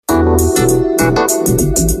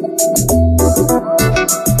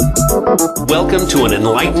Welcome to an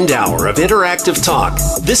enlightened hour of interactive talk.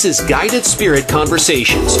 This is Guided Spirit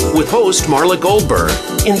Conversations with host Marla Goldberg.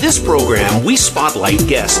 In this program, we spotlight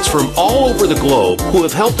guests from all over the globe who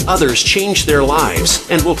have helped others change their lives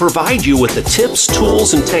and will provide you with the tips,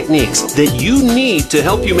 tools, and techniques that you need to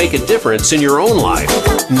help you make a difference in your own life.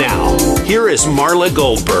 Now, here is Marla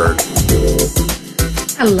Goldberg.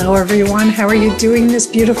 Hello, everyone. How are you doing this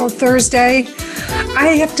beautiful Thursday?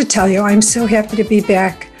 I have to tell you, I'm so happy to be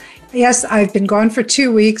back. Yes, I've been gone for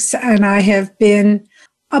 2 weeks, and I have been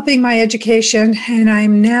upping my education, and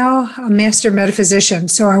I'm now a master metaphysician.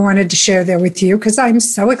 So I wanted to share that with you because I'm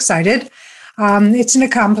so excited. It's an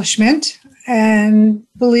accomplishment, and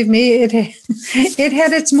believe me, it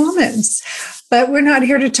had its moments. But we're not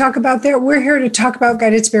here to talk about that. We're here to talk about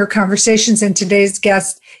Guided Spirit Conversations, and today's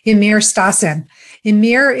guest, Eimear Stassin.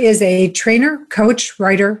 Eimear is a trainer, coach,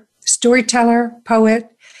 writer, storyteller,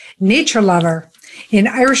 poet, nature lover. In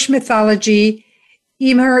Irish mythology,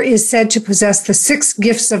 Eimear is said to possess the 6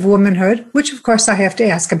 gifts of womanhood, which of course I have to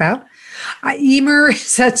ask about. Eimear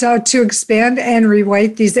sets out to expand and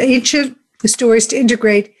rewrite these ancient stories to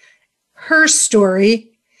integrate her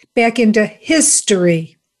story back into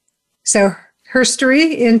history. So her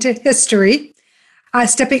story into history.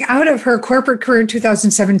 Stepping out of her corporate career in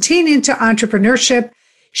 2017 into entrepreneurship,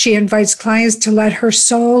 she invites clients to let her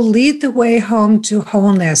soul lead the way home to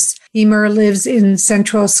wholeness. Eimear lives in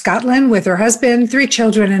central Scotland with her husband, 3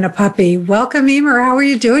 children, and a puppy. Welcome, Eimear. How are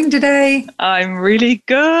you doing today? I'm really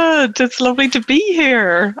good. It's lovely to be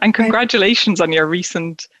here. And congratulations on your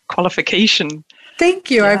recent qualification. Thank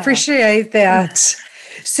you. Yeah. I appreciate that.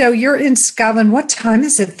 So you're in Scotland. What time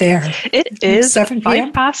is it there? It is 7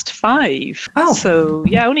 p.m.? 5:05. Oh. So,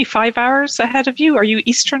 yeah, only 5 hours ahead of you. Are you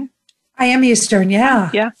Eastern? I am Eastern,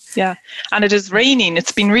 yeah. Yeah. And it is raining.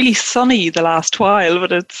 It's been really sunny the last while,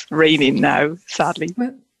 but it's raining now, sadly.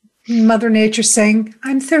 Mother Nature saying,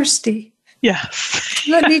 I'm thirsty. Yes.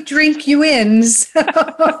 Let me drink you in.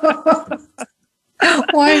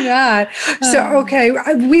 Why not? So, okay,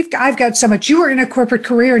 I've got so much. You were in a corporate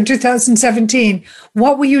career in 2017.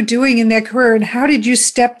 What were you doing in that career, and how did you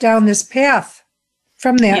step down this path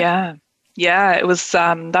from that? Yeah, it was.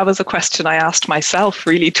 That was a question I asked myself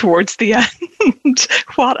really towards the end.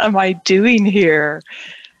 What am I doing here?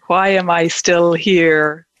 Why am I still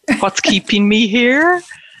here? What's keeping me here?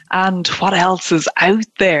 And what else is out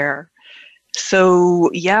there? So,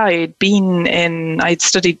 yeah, I'd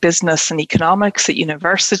studied business and economics at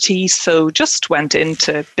university, so just went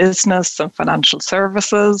into business and financial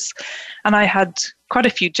services. And I had quite a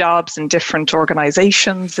few jobs in different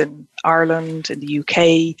organizations in Ireland, in the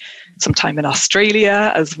UK, sometime in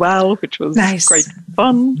Australia as well, which was great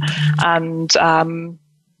fun. And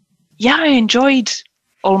I enjoyed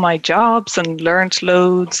all my jobs and learned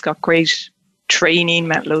loads, got great training,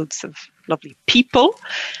 met loads of lovely people.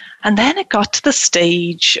 And then it got to the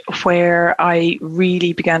stage where I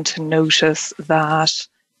really began to notice that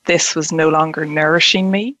this was no longer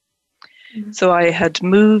nourishing me. Mm-hmm. So I had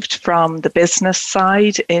moved from the business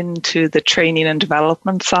side into the training and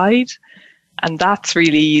development side. And that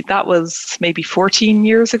was maybe 14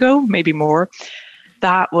 years ago, maybe more.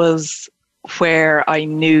 That was where I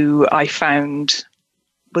knew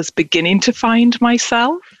was beginning to find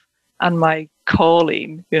myself and my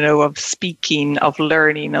calling, of speaking, of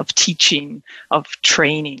learning, of teaching, of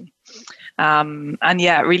training.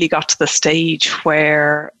 It really got to the stage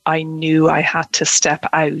where I knew I had to step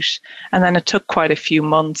out. And then it took quite a few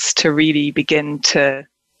months to really begin to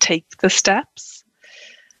take the steps.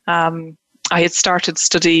 I had started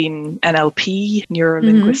studying NLP,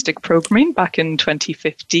 neuro-linguistic programming, back in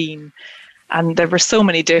 2015. And there were so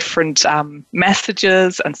many different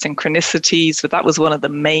messages and synchronicities, but that was one of the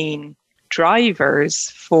main drivers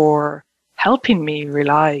for helping me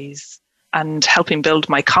realize and helping build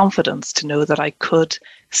my confidence to know that I could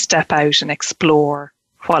step out and explore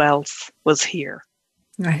what else was here.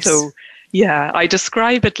 Nice. So, yeah, I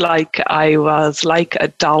describe it like I was like a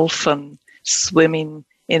dolphin swimming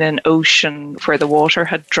in an ocean where the water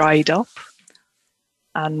had dried up,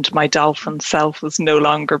 and my dolphin self was no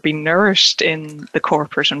longer being nourished in the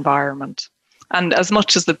corporate environment. And as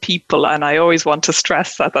much as the people, and I always want to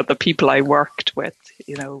stress that the people I worked with,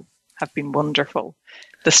 have been wonderful,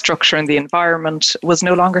 the structure and the environment was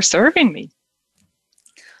no longer serving me.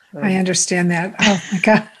 I understand that. Oh my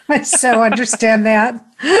God, I so understand that.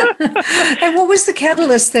 And what was the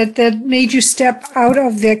catalyst that made you step out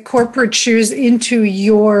of the corporate shoes into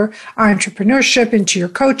your entrepreneurship, into your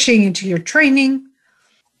coaching, into your training?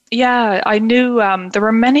 Yeah, I knew there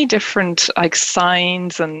were many different like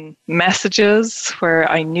signs and messages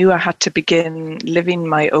where I knew I had to begin living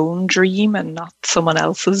my own dream and not someone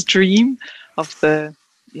else's dream of the,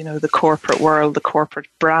 the corporate world, the corporate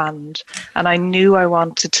brand. And I knew I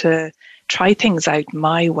wanted to try things out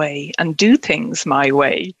my way and do things my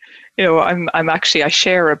way. I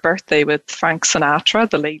share a birthday with Frank Sinatra,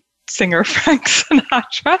 the late singer Frank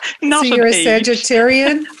Sinatra. So you're a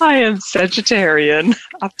Sagittarian? I am Sagittarian,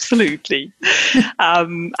 absolutely.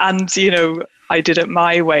 And, I did it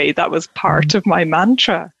my way. That was part of my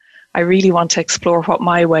mantra. I really want to explore what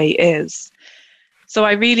my way is. So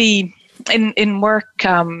I really, in work,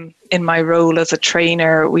 in my role as a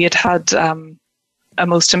trainer, we had a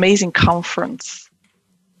most amazing conference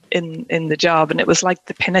in the job. And it was like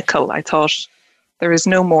the pinnacle. I thought, there is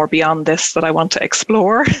no more beyond this that I want to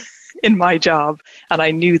explore in my job. And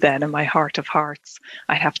I knew then in my heart of hearts,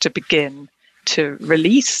 I have to begin to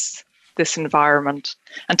release this environment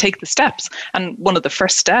and take the steps. And one of the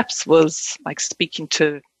first steps was like speaking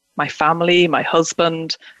to my family, my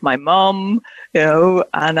husband, my mum,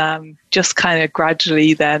 and just kind of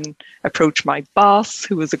gradually then approach my boss,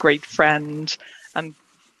 who was a great friend, and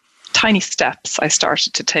tiny steps I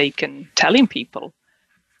started to take in telling people.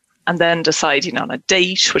 And then deciding on a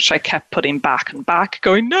date, which I kept putting back and back,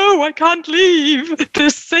 going, no, I can't leave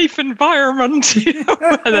this safe environment.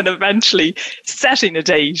 And then eventually setting a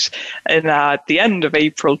date at the end of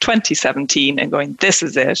April 2017 and going, this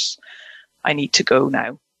is it. I need to go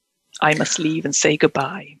now. I must leave and say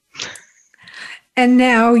goodbye. And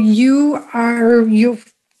now I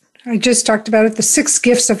just talked about it, the 6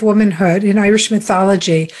 gifts of womanhood in Irish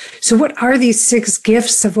mythology. So what are these 6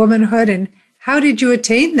 gifts of womanhood, and how did you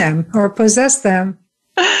attain them or possess them?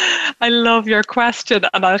 I love your question.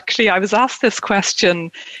 And actually, I was asked this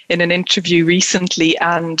question in an interview recently,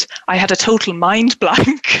 and I had a total mind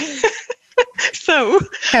blank. So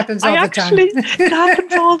happens all the time. It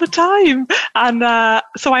happens all the time. And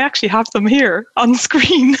so I actually have them here on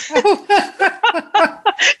screen.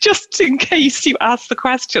 Just in case you ask the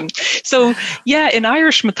question. So yeah, in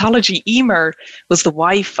Irish mythology, Eimear was the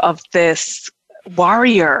wife of this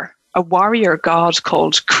warrior, a warrior god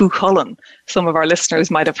called Cuchulainn. Some of our listeners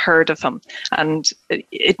might have heard of him. And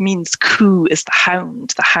it means Cu is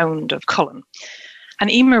the hound of Cullen. And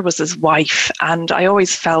Eimear was his wife. And I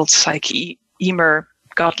always felt like Eimear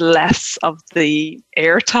got less of the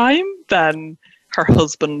airtime than her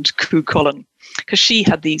husband Cuchulainn, because she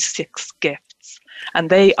had these 6 gifts. And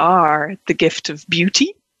they are the gift of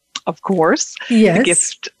beauty, of course, yes. The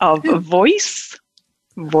gift of voice,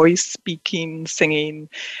 speaking, singing,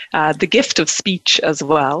 the gift of speech as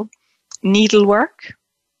well, needlework,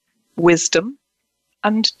 wisdom,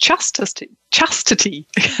 and chastity.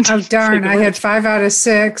 Oh, darn, I had 5 out of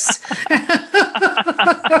 6.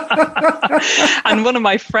 And one of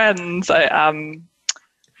my friends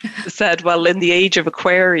said, well, in the age of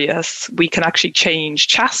Aquarius, we can actually change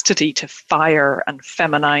chastity to fire and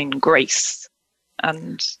feminine grace.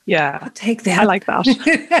 And yeah, I'll take that. I like that.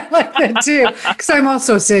 I like that too, because I'm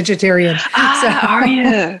also a Sagittarian. Are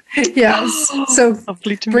you? Yes. So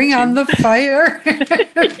bring on the fire.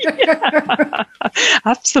 Yeah.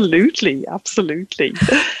 Absolutely.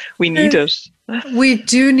 We need it. We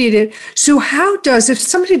do need it. So if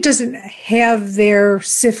somebody doesn't have their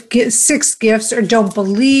 6 gifts or don't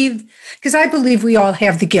believe, because I believe we all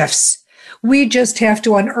have the gifts, we just have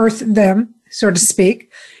to unearth them, so to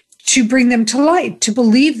speak, to bring them to light, to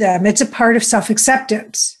believe them. It's a part of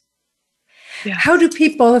self-acceptance. Yeah. How do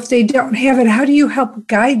people, if they don't have it, how do you help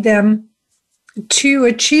guide them to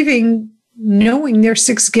achieving, knowing their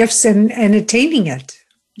 6 gifts and attaining it?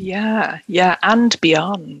 Yeah, and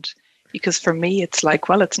beyond. Because for me, it's like,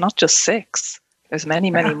 well, it's not just 6. There's many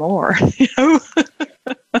more,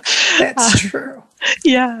 That's true.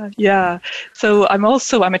 Yeah. So I'm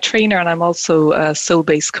a trainer, and I'm also a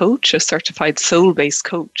soul-based coach, a certified soul-based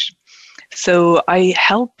coach. So I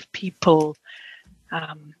help people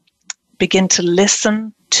begin to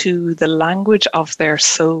listen to the language of their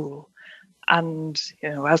soul. And,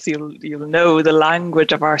 as you'll know, the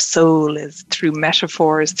language of our soul is through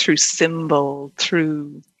metaphors, through symbol,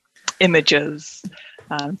 through images,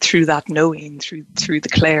 through that knowing, through the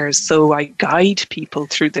clairs. So I guide people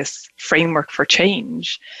through this framework for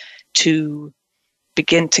change to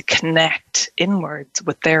begin to connect inwards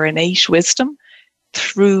with their innate wisdom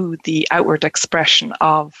through the outward expression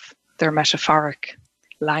of their metaphoric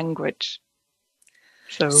language.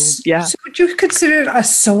 So, yeah. So would you consider it a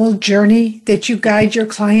soul journey that you guide your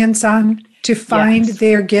clients on to find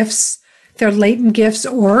their gifts, their latent gifts,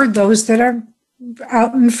 or those that are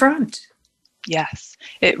out in front? Yes,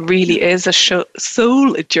 it really is a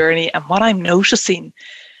soul journey. And what I'm noticing,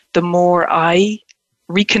 the more I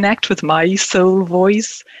reconnect with my soul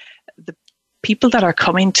voice, the people that are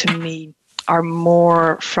coming to me are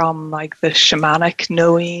more from like the shamanic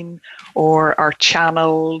knowing, or our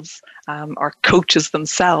channels, or coaches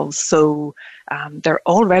themselves. So they're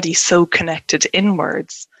already so connected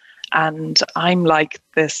inwards. And I'm like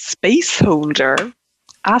this space holder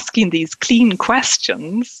asking these clean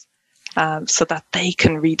questions, so that they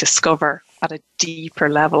can rediscover at a deeper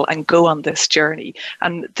level and go on this journey.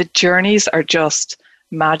 And the journeys are just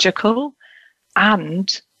magical.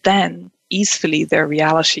 And then easily their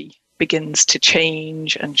reality begins to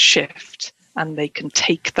change and shift, and they can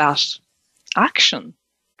take that action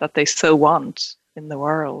that they so want in the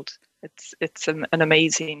world. It's an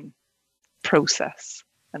amazing process,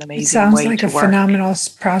 an amazing way to work. It sounds like a phenomenal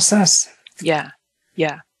process. Yeah,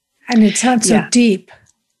 yeah. And it sounds so deep.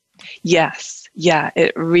 Yes, yeah,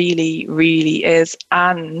 it really, really is.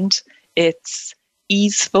 And it's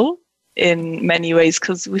easeful in many ways,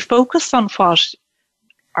 because we focus on what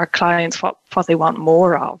our clients, what they want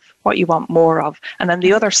more of, what you want more of. And then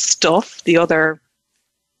the other stuff that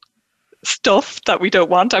we don't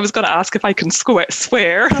want. I was going to ask if I can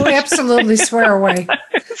swear. Oh, absolutely, swear away.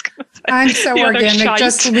 I'm so organic,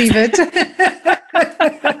 just leave it.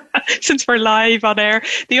 Since we're live on air,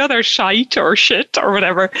 the other shite or shit or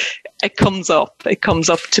whatever, it comes up. It comes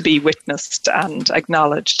up to be witnessed and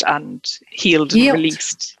acknowledged and healed. And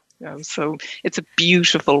released. So it's a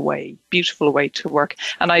beautiful way to work.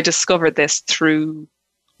 And I discovered this through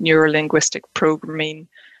neurolinguistic programming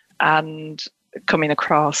and coming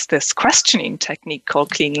across this questioning technique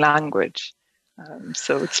called clean language.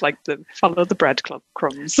 So it's like follow the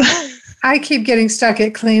breadcrumbs. I keep getting stuck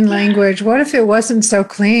at clean language. What if it wasn't so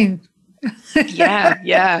clean?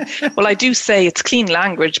 Yeah. Well, I do say it's clean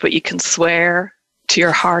language, but you can swear to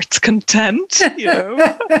your heart's content,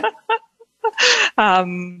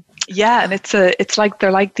 Yeah, and it's like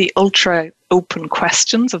they're like the ultra open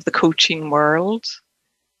questions of the coaching world,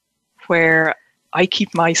 where I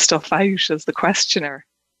keep my stuff out as the questioner,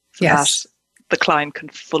 so that the client can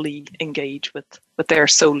fully engage with their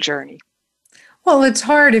soul journey. Well, it's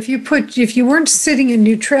hard if you weren't sitting in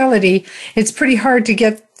neutrality. It's pretty hard to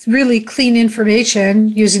get really clean information,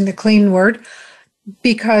 using the clean word,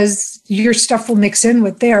 because your stuff will mix in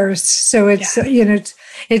with theirs. So it's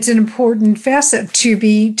it's an important facet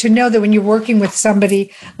to know that when you're working with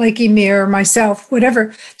somebody like Eimear or myself,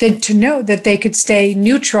 whatever, then to know that they could stay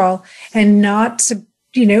neutral and not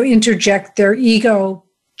interject their ego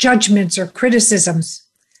judgments or criticisms.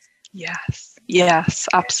 Yes,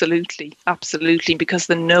 absolutely, because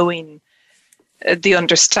the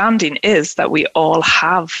understanding is that we all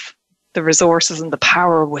have the resources and the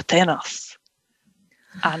power within us.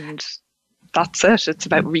 And that's it. It's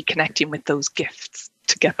about reconnecting with those gifts.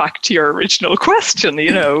 To get back to your original question,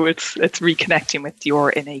 it's reconnecting with your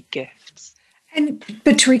innate gifts.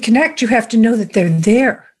 But to reconnect, you have to know that they're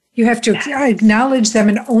there. You have to acknowledge them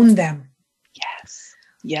and own them.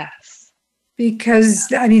 Yes. Because,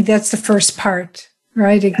 that's the first part,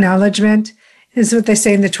 right? Acknowledgement is what they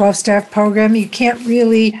say in the 12-step program. You can't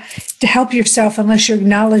really help yourself unless you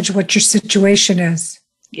acknowledge what your situation is.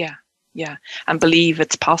 Yeah. And believe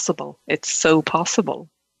it's possible. It's so possible.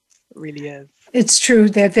 It really is. It's true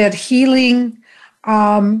that healing,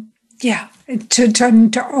 to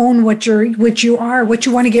own what you are, what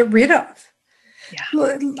you want to get rid of.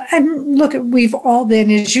 Yeah. And look, we've all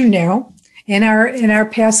been, as you know, in our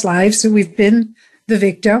past lives, we've been the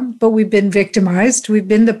victim, but we've been victimized. We've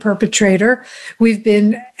been the perpetrator. We've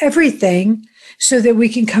been everything, so that we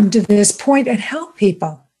can come to this point and help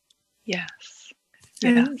people. Yes.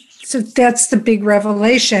 And so that's the big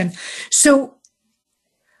revelation. So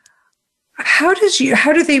how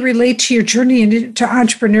do they relate to your journey into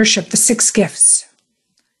entrepreneurship, the 6 gifts?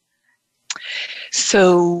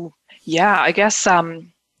 So, I guess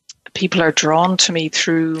people are drawn to me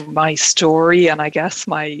through my story, and I guess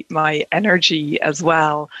my energy as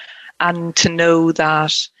well. And to know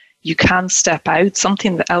that you can step out.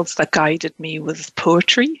 Something else that guided me was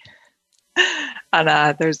poetry.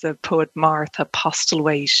 And there's a poet, Martha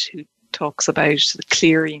Postlewaite, who talks about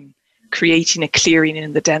creating a clearing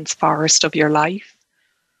in the dense forest of your life.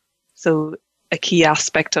 So a key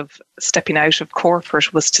aspect of stepping out of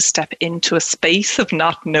corporate was to step into a space of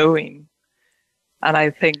not knowing. And I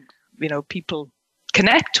think, people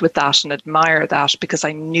connect with that and admire that, because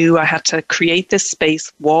I knew I had to create this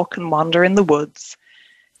space, walk and wander in the woods,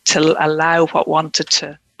 to allow what wanted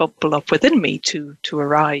to bubble up within me to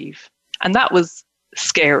arrive. And that was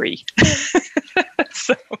scary.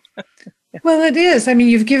 So, Well, it is. I mean,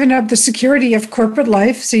 you've given up the security of corporate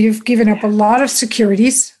life. So you've given up a lot of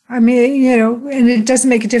securities. I mean, and it doesn't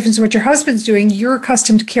make a difference what your husband's doing. You're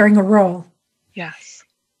accustomed to carrying a role. Yes.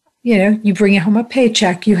 You bring home a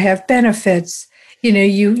paycheck, you have benefits,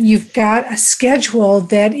 you've got a schedule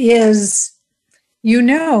that is,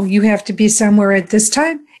 you have to be somewhere at this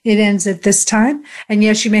time. It ends at this time. And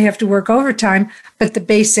yes, you may have to work overtime, but the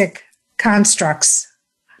basic constructs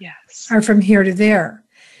are from here to there.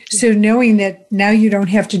 So knowing that now you don't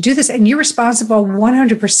have to do this and you're responsible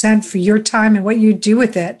 100% for your time and what you do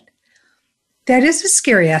with it, that is a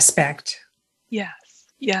scary aspect.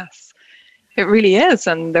 Yes, it really is.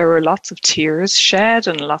 And there were lots of tears shed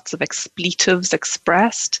and lots of expletives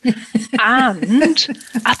expressed. And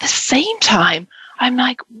at the same time, I'm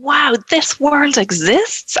like, wow, this world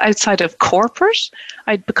exists outside of corporate.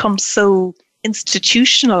 I'd become so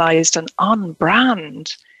institutionalized and on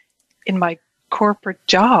brand in my corporate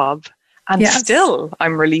job. And still,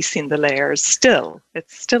 I'm releasing the layers. Still,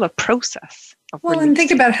 it's still a process of releasing. And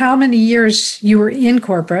think about how many years you were in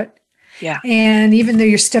corporate. Yeah. And even though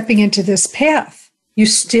you're stepping into this path, you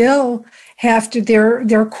still have to, there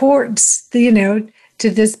are cords, to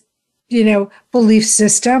this, belief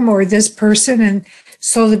system or this person. And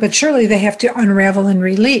slowly but surely they have to unravel and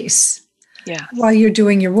release while you're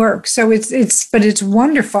doing your work. So it's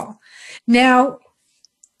wonderful. Now,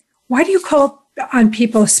 why do you call on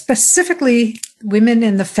people, specifically women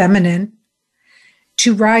and the feminine,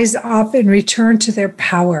 to rise up and return to their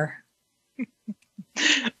power?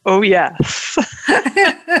 Oh, yes.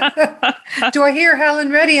 Do I hear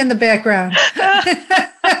Helen Reddy in the background?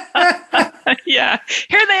 Yeah.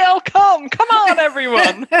 Here they all come. Come on,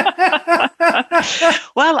 everyone.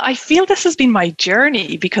 Well, I feel this has been my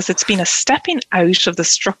journey because it's been a stepping out of the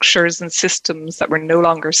structures and systems that were no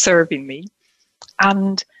longer serving me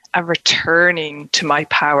and a returning to my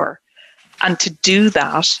power. And to do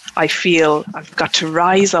that, I feel I've got to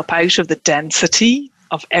rise up out of the density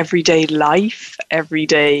of everyday life,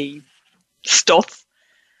 everyday stuff,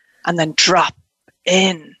 and then drop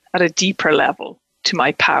in at a deeper level to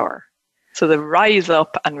my power. So the rise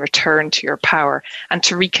up and return to your power and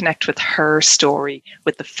to reconnect with her story,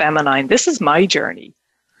 with the feminine. This is my journey.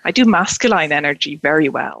 I do masculine energy very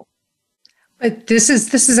well. But this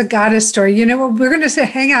is a goddess story. You know what? We're going to say,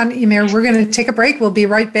 hang on, Eimear. We're going to take a break. We'll be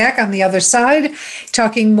right back on the other side,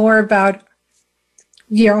 talking more about,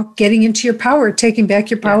 getting into your power, taking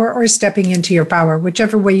back your power, or stepping into your power,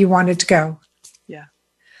 whichever way you want it to go. Yeah.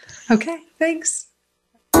 Okay. Thanks.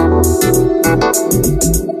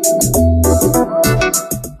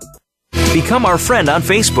 Become our friend on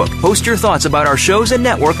Facebook. Post your thoughts about our shows and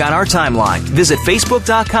network on our timeline. Visit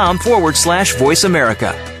facebook.com/Voice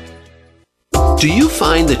America. Do you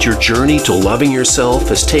find that your journey to loving yourself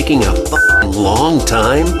is taking a long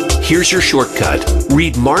time? Here's your shortcut.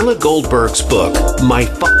 Read Marla Goldberg's book, My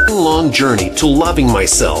Long Journey to Loving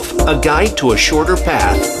Myself, a guide to a shorter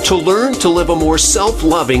path to learn to live a more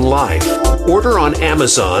self-loving life. Order on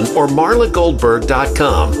Amazon or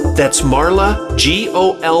marlagoldberg.com. That's Marla,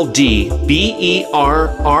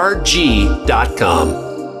 GOLDBERRG.com.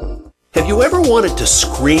 Have you ever wanted to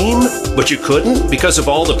scream, but you couldn't because of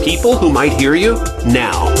all the people who might hear you?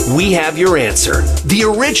 Now, we have your answer. The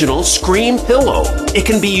original Scream Pillow. It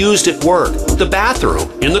can be used at work, the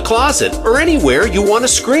bathroom, in the closet, or anywhere you want to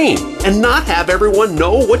scream and not have everyone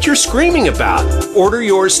know what you're screaming about. Order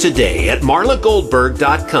yours today at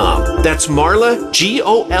marlagoldberg.com. That's Marla,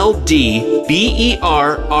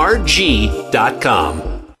 GOLDBERRG.com.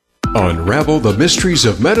 Unravel the mysteries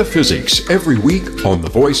of metaphysics every week on the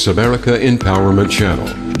Voice America Empowerment Channel.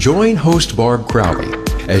 Join host Barb Crowley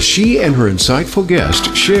as she and her insightful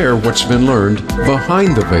guest share what's been learned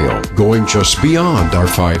behind the veil, going just beyond our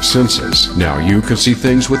five senses. Now you can see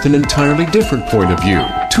things with an entirely different point of view.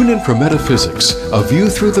 Tune in for Metaphysics, A View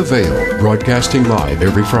Through the Veil, broadcasting live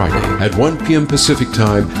every Friday at 1 p.m. Pacific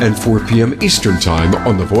Time and 4 p.m. Eastern Time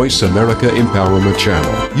on the Voice America Empowerment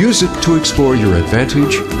Channel. Use it to explore your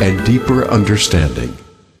advantage and deeper understanding.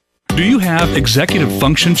 Do you have executive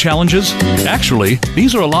function challenges? Actually,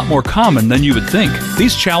 these are a lot more common than you would think.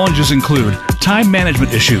 These challenges include time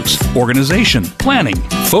management issues, organization, planning,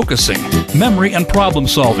 focusing, memory, and problem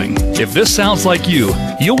solving. If this sounds like you,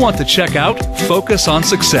 you'll want to check out Focus on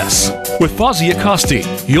Success. With Fawzia Costi,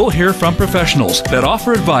 you'll hear from professionals that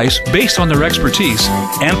offer advice based on their expertise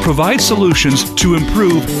and provide solutions to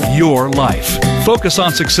improve your life. Focus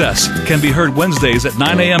on Success can be heard Wednesdays at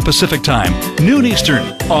 9 a.m. Pacific Time, noon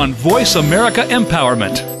Eastern, on Voice America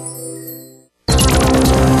Empowerment.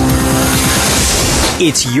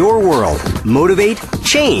 It's your world. Motivate,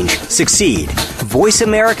 change, succeed.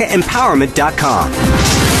 VoiceAmericaEmpowerment.com.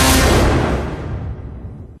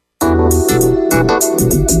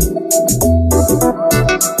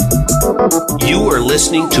 You are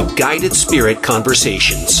listening to Guided Spirit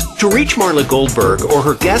Conversations. To reach Marla Goldberg or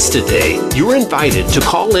her guest today, you're invited to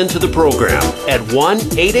call into the program at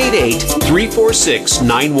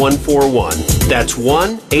 1-888-346-9141. That's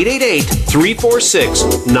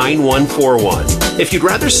 1-888-346-9141. If you'd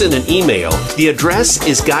rather send an email, the address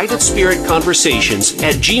is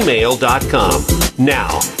guidedspiritconversations@gmail.com.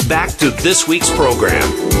 Now, back to this week's program.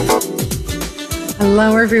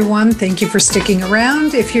 Hello, everyone. Thank you for sticking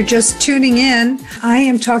around. If you're just tuning in, I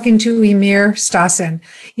am talking to Eimear Stassin.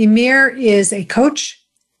 Eimear is a coach,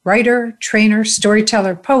 writer, trainer,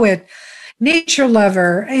 storyteller, poet, nature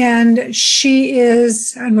lover, and she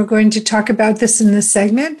is, and we're going to talk about this in this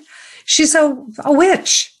segment, she's a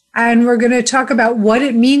witch. And we're going to talk about what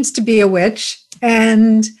it means to be a witch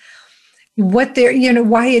and what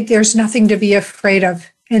why there's nothing to be afraid of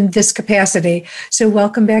in this capacity. So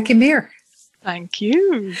welcome back, Eimear. Thank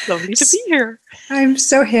you. Lovely to be here. I'm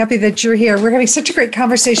so happy that you're here. We're having such a great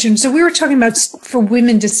conversation. So we were talking about for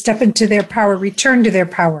women to step into their power, return to their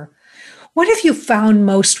power. What have you found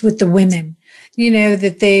most with the women?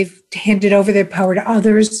 That they've handed over their power to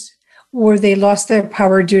others, or they lost their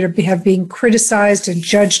power due to being criticized and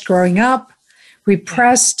judged growing up,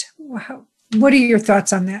 repressed. What are your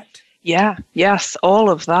thoughts on that? Yes,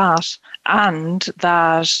 all of that. And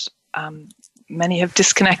that many have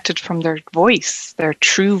disconnected from their voice, their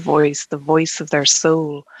true voice, the voice of their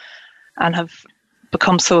soul, and have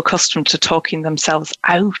become so accustomed to talking themselves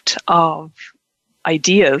out of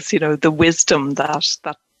ideas, the wisdom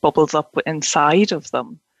that bubbles up inside of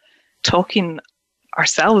them. Talking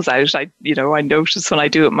ourselves out, I notice when I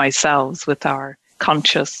do it myself with our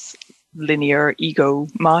conscious, linear ego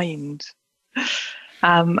mind.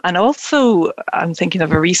 And also, I'm thinking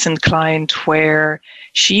of a recent client where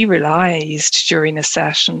she realized during a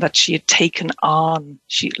session that she had taken on,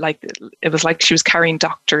 it was like she was carrying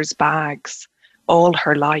doctor's bags all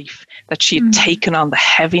her life, that she had taken on the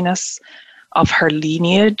heaviness of her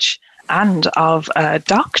lineage and of a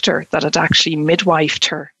doctor that had actually midwifed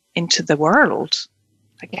her into the world.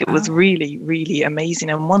 It was really, really amazing.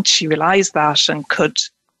 And once she realized that and could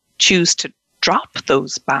choose to drop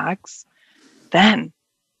those bags, then,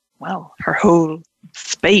 her whole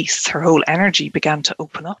space, her whole energy began to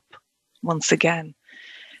open up once again.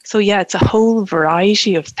 So it's a whole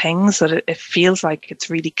variety of things that it feels like it's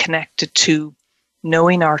really connected to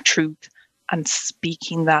knowing our truth and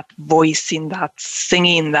speaking that, voicing that,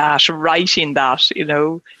 singing that, writing that,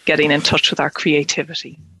 getting in touch with our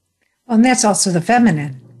creativity. And that's also the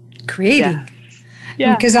feminine, creating.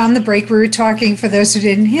 Yeah. Because on the break, we were talking, for those who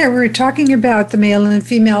didn't hear, we were talking about the male and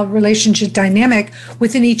female relationship dynamic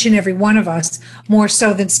within each and every one of us, more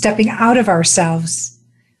so than stepping out of ourselves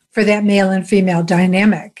for that male and female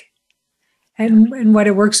dynamic and what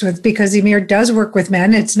it works with. Because Eimear does work with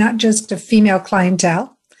men. It's not just a female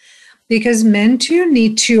clientele, because men too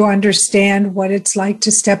need to understand what it's like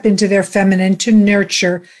to step into their feminine, to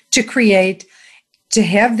nurture, to create, to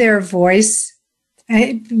have their voice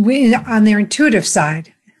on their intuitive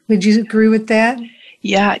side. Would you agree with that?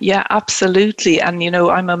 Yeah, absolutely. And,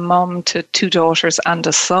 I'm a mom to 2 daughters and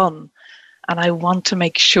a son, and I want to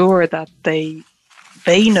make sure that they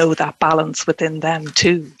know that balance within them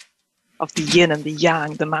too, of the yin and the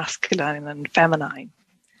yang, the masculine and feminine.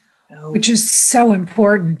 Which is so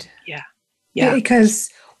important. Yeah. Because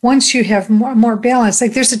once you have more balance,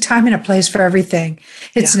 there's a time and a place for everything.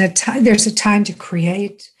 There's a time to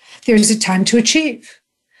create. There's a time to achieve.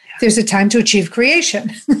 There's a time to achieve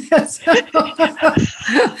creation. It's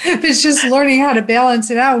just learning how to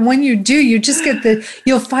balance it out. And when you do, you just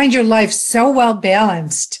you'll find your life so well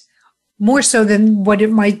balanced, more so than what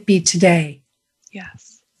it might be today.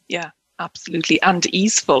 Yes. Yeah, absolutely. And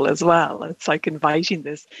easeful as well. It's like inviting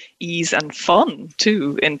this ease and fun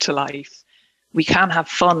too into life. We can have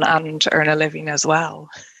fun and earn a living as well.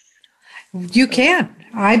 You can.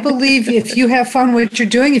 I believe if you have fun with what you're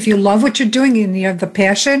doing, if you love what you're doing and you have the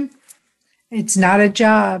passion, it's not a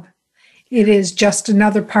job. It is just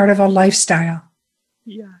another part of a lifestyle.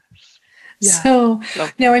 Yes. So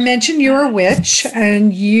now I mentioned you're a witch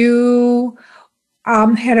and you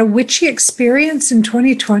had a witchy experience in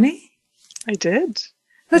 2020. I did.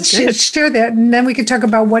 Let's share that, and then we can talk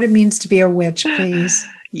about what it means to be a witch, please.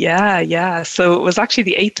 Yeah. So it was actually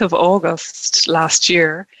the 8th of August last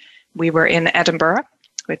year. We were in Edinburgh,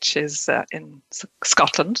 which is in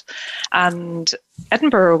Scotland. And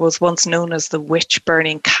Edinburgh was once known as the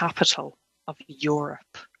witch-burning capital of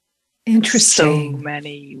Europe. Interesting. So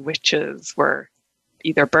many witches were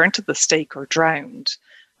either burnt at the stake or drowned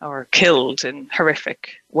or killed in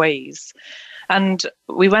horrific ways. And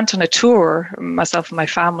we went on a tour, myself and my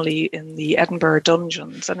family, in the Edinburgh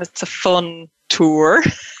dungeons. And it's a fun tour,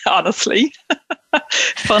 honestly.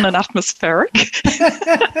 Fun and atmospheric.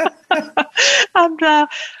 And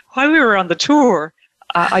while we were on the tour,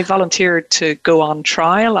 I volunteered to go on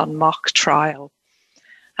mock trial.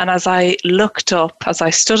 And as I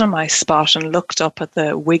stood on my spot and looked up at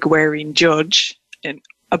the wig-wearing judge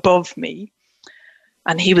above me,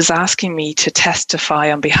 and he was asking me to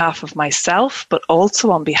testify on behalf of myself, but also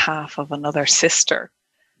on behalf of another sister.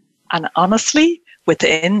 And honestly,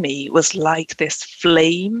 within me was like this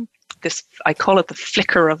flame, I call it the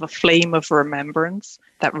flicker of a flame of remembrance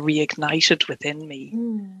that reignited within me.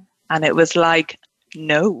 And it was like,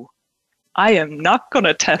 no, I am not going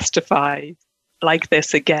to testify like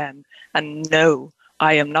this again. And no,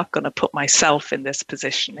 I am not going to put myself in this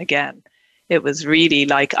position again. It was really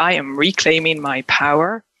like, I am reclaiming my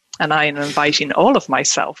power and I am inviting all of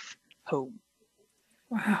myself home.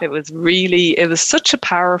 Wow. It was such a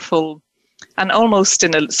powerful, and almost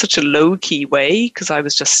in such a low-key way, because I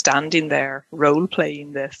was just standing there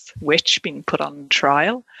role-playing this witch being put on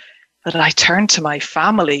trial, that I turned to my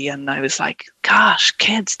family and I was like, gosh,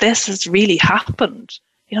 kids, this has really happened.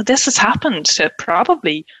 This has happened to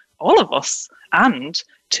probably all of us and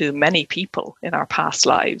to many people in our past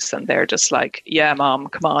lives. And they're just like, yeah, Mom,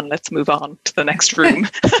 come on, let's move on to the next room.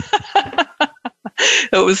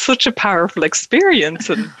 It was such a powerful experience.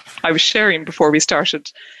 And I was sharing before we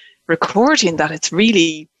started recording that it's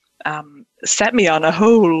really set me on a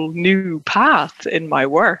whole new path in my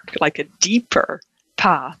work, like a deeper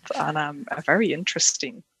path, and a very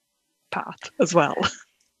interesting path as well.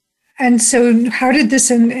 And so how did this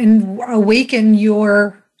awaken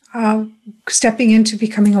your stepping into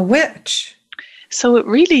becoming a witch? So it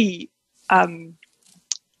really, when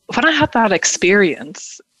I had that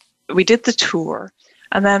experience, we did the tour,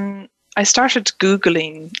 and then I started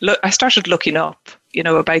Googling, I started looking up,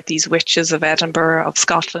 about these witches of Edinburgh, of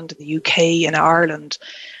Scotland, the UK, and Ireland.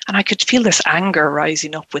 And I could feel this anger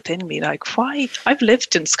rising up within me, like, why? I've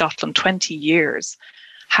lived in Scotland 20 years.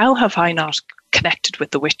 How have I not connected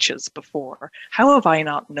with the witches before? How have I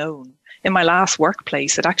not known? In my last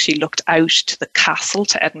workplace, it actually looked out to the castle,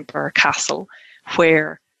 to Edinburgh Castle,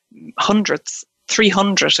 where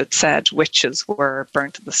 300, it said, witches were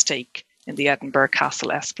burnt at the stake in the Edinburgh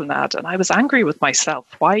Castle Esplanade. And I was angry with myself.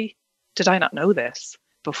 Why did I not know this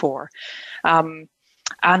before?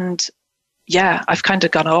 And yeah, I've kind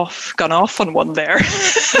of gone off on one there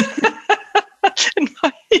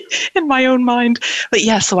in my own mind. But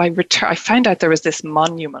yeah, so I found out there was this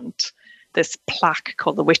monument, this plaque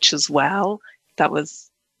called the Witch's Well, that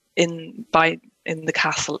was in the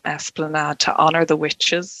Castle Esplanade to honour the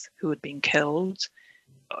witches who had been killed,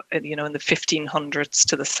 in the 1500s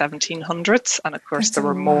to the 1700s. And of course, there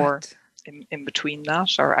were more in between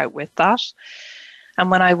that, or out with that.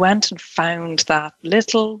 And when I went and found that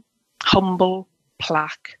little humble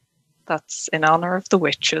plaque that's in honour of the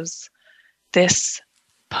witches, this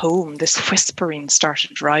poem, this whispering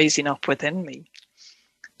started rising up within me.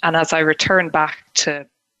 And as I returned back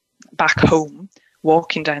home,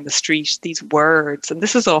 walking down the street, these words, and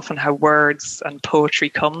this is often how words and poetry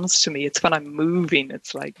comes to me. It's when I'm moving,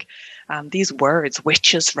 it's like these words,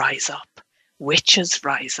 witches rise up, witches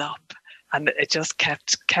rise up. And it just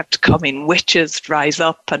kept coming. Witches rise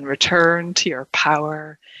up and return to your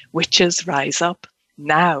power. Witches rise up.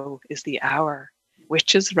 Now is the hour.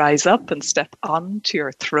 Witches rise up and step on to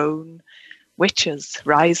your throne. Witches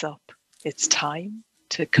rise up. It's time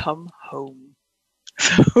to come home.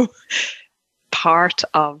 So part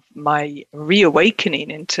of my reawakening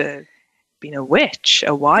into being a witch,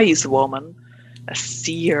 a wise woman, a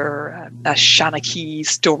seer, a Shanachie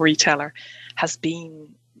storyteller, has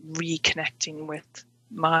been reconnecting with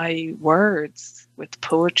my words, with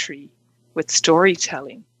poetry, with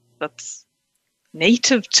storytelling. That's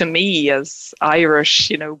native to me as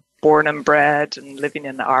Irish, born and bred and living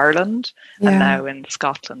in Ireland, and now in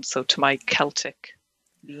Scotland. So to my Celtic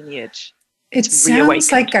lineage, it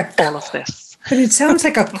sounds like all of this. But it sounds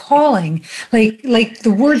like a calling, like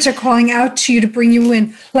the words are calling out to you to bring you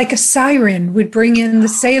in, like a siren would bring in the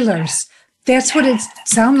sailors. That's what it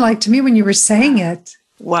sounded like to me when you were saying it.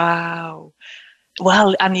 Wow.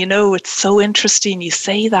 Well, and it's so interesting you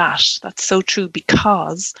say that. That's so true,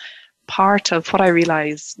 because part of what I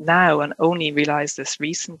realize now, and only realized this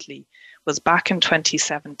recently, was back in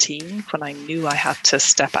 2017 when I knew I had to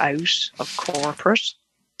step out of corporate.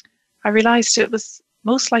 I realized it was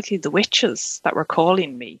most likely the witches that were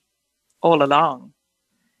calling me all along,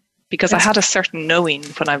 because I had a certain knowing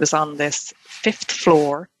when I was on this 5th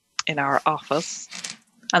floor in our office.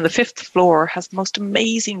 And the 5th floor has the most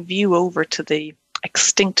amazing view over to the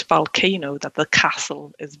extinct volcano that the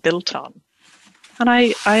castle is built on. And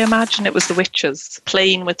I imagine it was the witches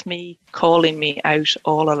playing with me, calling me out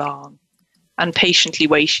all along, and patiently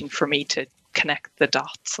waiting for me to connect the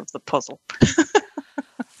dots of the puzzle.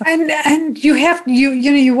 And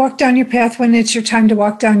you walk down your path when it's your time to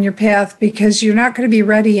walk down your path, because you're not going to be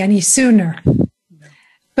ready any sooner.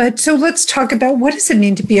 But so let's talk about, what does it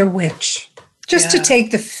mean to be a witch? Just to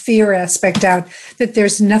take the fear aspect out, that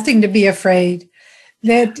there's nothing to be afraid.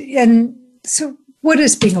 And so what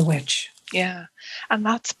is being a witch? Yeah. And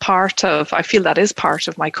I feel that is part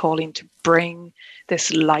of my calling, to bring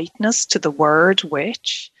this lightness to the word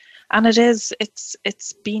witch. And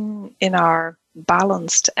it's been in our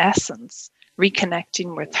balanced essence,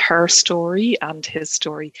 reconnecting with her story and his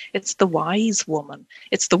story. It's the wise woman.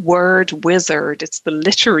 It's the word wizard. It's the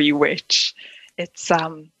literary witch. It's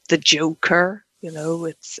the joker.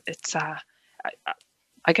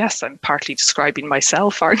 I guess I'm partly describing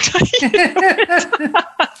myself, aren't I?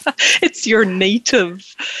 It's your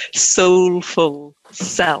native, soulful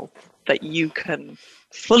self that you can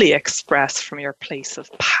fully express from your place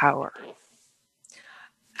of power.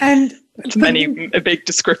 And it's a big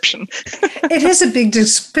description. It is a big,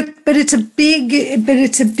 but it's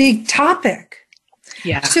a big topic.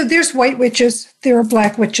 Yeah. So there's white witches, there are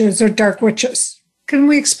black witches, or dark witches. Can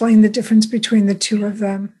we explain the difference between the two of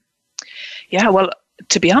them? Yeah. Well,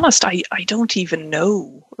 to be honest, I don't even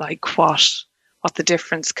know what the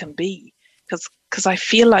difference can be, because I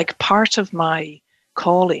feel like part of my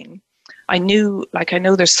calling, I know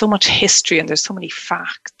there's so much history and there's so many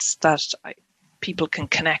facts that people can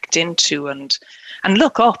connect into and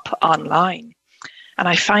look up online. And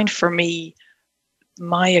I find for me,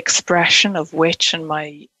 my expression of witch and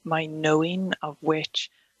my knowing of witch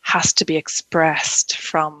has to be expressed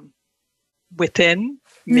from within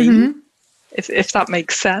me, if that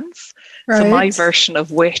makes sense. Right. So my version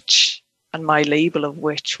of witch and my label of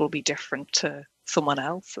witch will be different to someone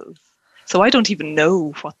else's. So I don't even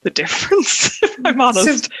know what the difference, if I'm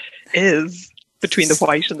honest, is between the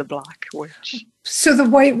white and the black witch. So the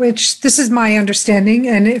white witch, this is my understanding,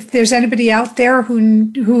 and if there's anybody out there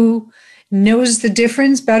who knows the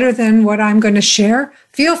difference better than what I'm going to share,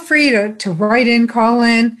 feel free to write in, call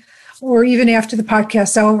in, or even after the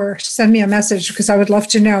podcast's over, send me a message, because I would love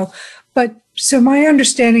to know. But so my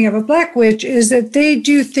understanding of a black witch is that they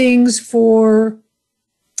do things for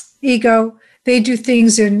ego. They do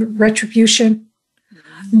things in retribution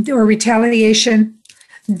or retaliation.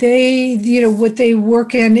 They, what they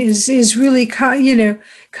work in is really,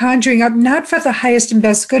 conjuring up, not for the highest and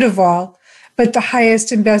best good of all, but the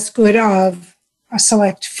highest and best good of a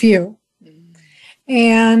select few.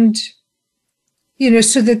 And,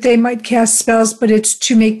 so that they might cast spells, but it's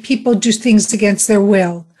to make people do things against their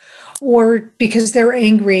will, or because they're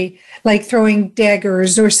angry, like throwing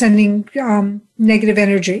daggers or sending negative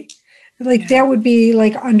energy. That would be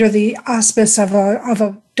under the auspice of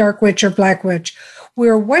a dark witch or black witch,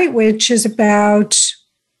 where white witch is about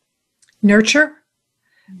nurture,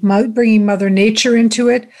 bringing Mother Nature into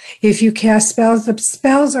it. If you cast spells, the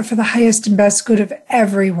spells are for the highest and best good of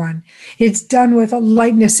everyone. It's done with a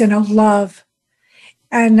lightness and a love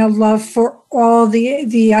for all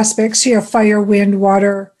the aspects, fire, wind,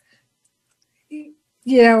 water,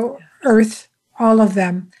 earth, all of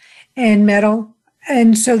them, and metal.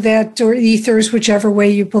 And so that, or ethers, whichever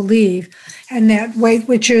way you believe, and that white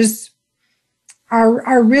witches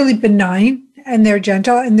are really benign, and they're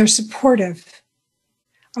gentle, and they're supportive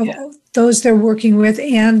of those they're working with,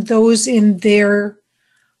 and those in their,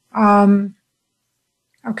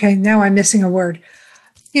 okay, now I'm missing a word,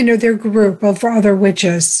 their group of other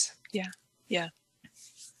witches. Yeah.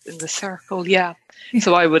 In the circle, yeah.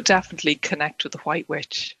 So I would definitely connect with the white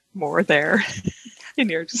witch more there. In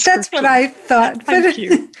your description. That's what I thought. Thank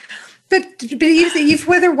you. But if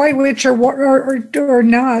whether white witch or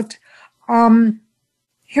not,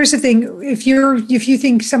 here's the thing: if you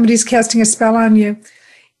think somebody's casting a spell on you,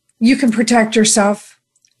 you can protect yourself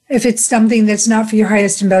if it's something that's not for your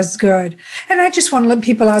highest and best good. And I just want to let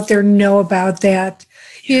people out there know about that.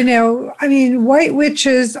 White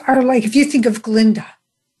witches are like, if you think of Glinda,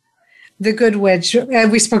 the good witch,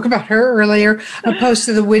 we spoke about her earlier, opposed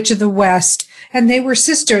to the witch of the West. And they were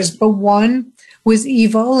sisters, but one was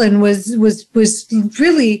evil and was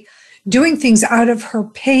really doing things out of her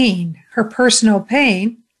pain, her personal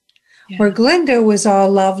pain, where Glinda was all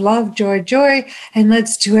love, love, joy, joy, and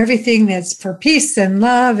let's do everything that's for peace and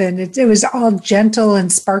love. And it was all gentle and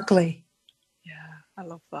sparkly. Yeah, I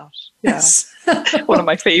love that. Yeah. One of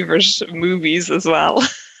my favorite movies as well.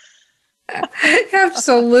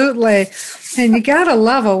 Absolutely. And you got to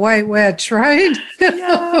love a white witch, right?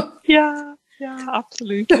 Yeah. Yeah,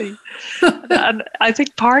 absolutely. And I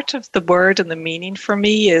think part of the word and the meaning for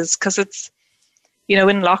me is because it's, in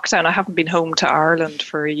lockdown, I haven't been home to Ireland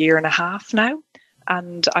for a year and a half now.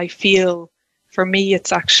 And I feel for me,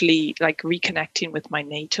 it's actually like reconnecting with my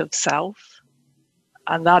native self.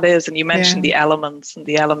 And that is, and you mentioned the elements and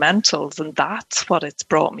the elementals, and that's what it's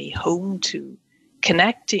brought me home to,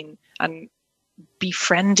 connecting and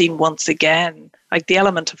befriending once again. Like the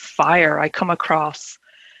element of fire, I come across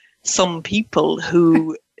some people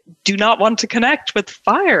who do not want to connect with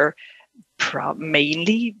fire,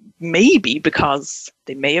 mainly maybe because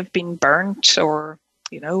they may have been burnt or,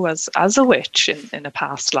 as a witch in a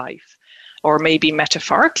past life, or maybe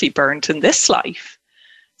metaphorically burnt in this life.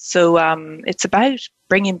 So it's about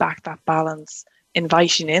bringing back that balance,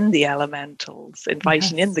 inviting in the elementals,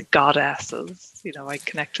 inviting in the goddesses. I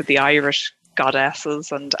connect with the Irish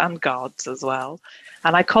goddesses and gods as well.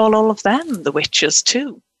 And I call all of them the witches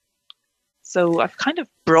too. So I've kind of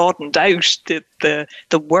broadened out the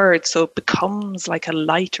word so it becomes like a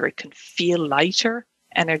lighter, it can feel lighter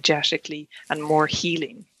energetically and more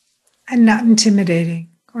healing. And not intimidating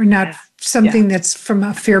or not something that's from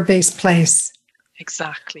a fear-based place.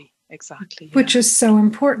 Exactly. Which is so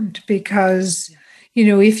important because,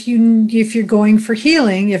 if you're going for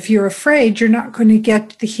healing, if you're afraid, you're not going to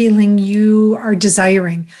get the healing you are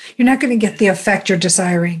desiring. You're not going to get the effect you're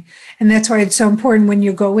desiring. And that's why it's so important when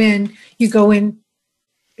you go in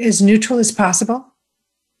as neutral as possible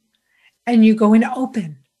and you go in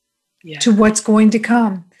open to what's going to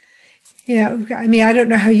come. I don't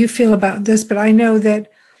know how you feel about this, but I know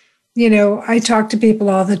that, I talk to people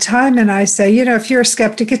all the time and I say, if you're a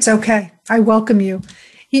skeptic, it's okay. I welcome you.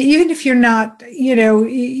 Even if you're not,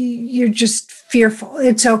 you're just fearful.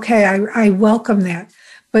 It's okay. I welcome that.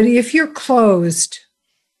 But if you're closed,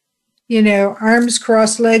 arms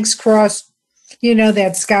crossed, legs crossed,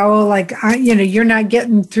 that scowl, like, you're not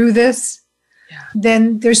getting through this,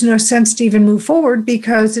 then there's no sense to even move forward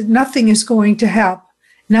because nothing is going to help.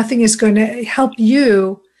 Nothing is going to help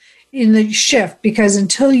you in the shift because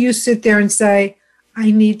until you sit there and say, I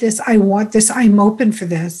need this, I want this, I'm open for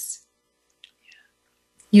this,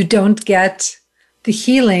 you don't get the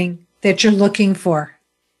healing that you're looking for.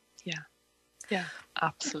 Yeah,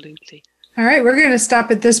 absolutely. All right, we're going to stop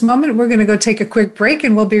at this moment. We're going to go take a quick break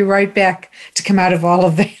and we'll be right back to come out of all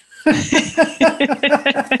of that.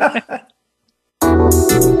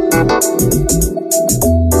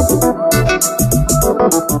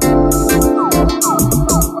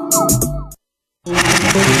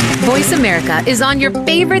 Voice America is on your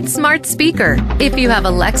favorite smart speaker. If you have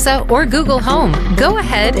Alexa or Google Home, go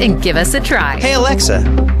ahead and give us a try. Hey Alexa,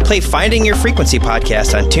 play Finding Your Frequency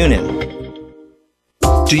podcast on TuneIn.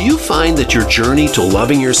 Do you find that your journey to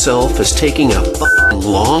loving yourself is taking a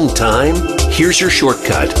long time? Here's your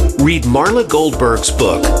shortcut. Read Marla Goldberg's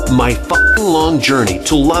book, My Long Journey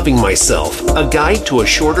to Loving Myself, a guide to a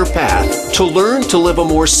shorter path to learn to live a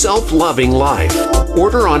more self-loving life.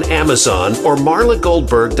 Order on Amazon or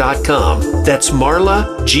marlagoldberg.com. That's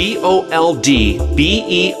Marla,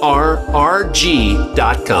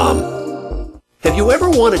 GOLDBERRG.com. Have you ever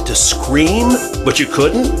wanted to scream, but you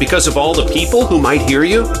couldn't because of all the people who might hear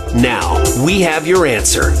you? Now, we have your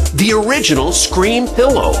answer. The original Scream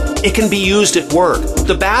Pillow. It can be used at work,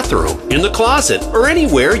 the bathroom, in the closet, or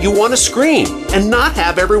anywhere you want to scream and not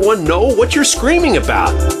have everyone know what you're screaming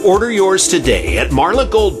about. Order yours today at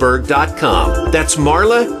marlagoldberg.com. That's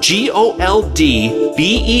Marla,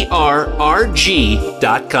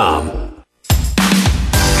 GOLDBERRG.com.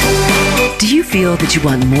 Do you feel that you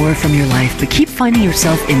want more from your life but keep finding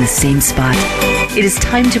yourself in the same spot? It is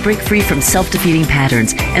time to break free from self-defeating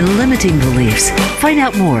patterns and limiting beliefs. Find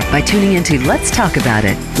out more by tuning into Let's Talk About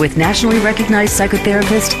It with nationally recognized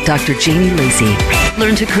psychotherapist Dr. Jamie Lacey.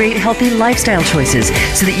 Learn to create healthy lifestyle choices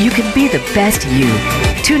so that you can be the best you.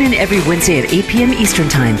 Tune in every Wednesday at 8 p.m. Eastern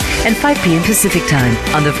Time and 5 p.m. Pacific Time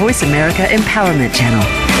on the Voice America Empowerment Channel.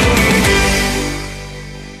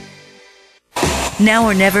 Now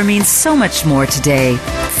or never means so much more today.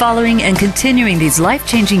 Following and continuing these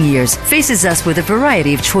life-changing years faces us with a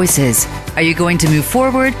variety of choices. Are you going to move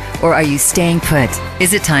forward or are you staying put?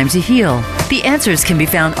 Is it time to heal? The answers can be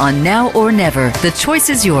found on Now or Never. The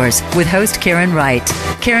choice is yours with host Karen Wright.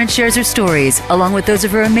 Karen shares her stories along with those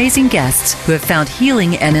of her amazing guests who have found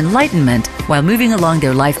healing and enlightenment while moving along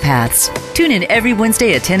their life paths. Tune in every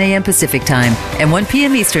Wednesday at 10 a.m. Pacific Time and 1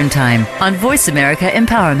 p.m. Eastern Time on Voice America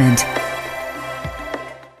Empowerment.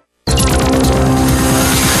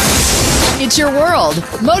 It's your world.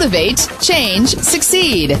 Motivate, change,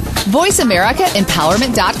 succeed.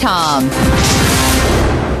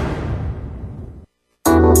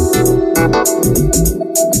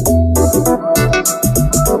 VoiceAmericaEmpowerment.com.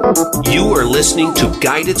 You are listening to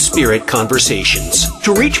Guided Spirit Conversations.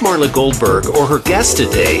 To reach Marla Goldberg or her guest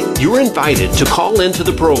today, you're invited to call into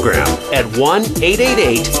the program at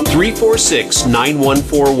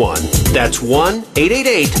 1-888-346-9141. That's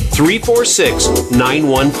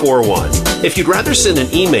 1-888-346-9141. If you'd rather send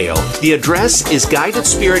an email, the address is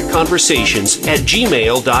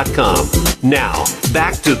guidedspiritconversations@gmail.com. Now,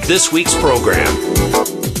 back to this week's program.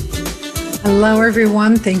 Hello,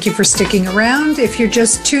 everyone. Thank you for sticking around. If you're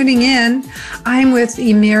just tuning in, I'm with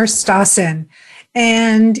Eimear Stassin,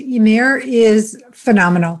 and Eimear is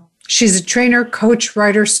phenomenal. She's a trainer, coach,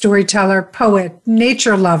 writer, storyteller, poet,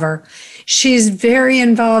 nature lover. She's very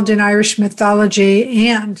involved in Irish mythology,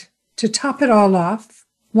 and to top it all off,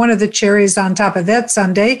 one of the cherries on top of that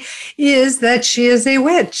sundae is that she is a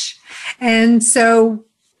witch. And so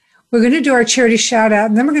we're going to do our charity shout out,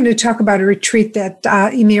 and then we're going to talk about a retreat that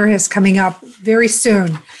Eimear has coming up very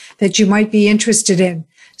soon that you might be interested in.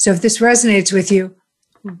 So if this resonates with you,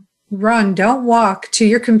 run, don't walk to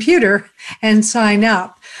your computer and sign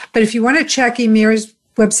up. But if you want to check Eimear's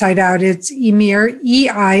website out, it's Eimear,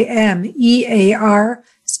 Eimear,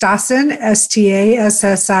 Stassin,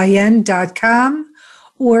 Stassin.com,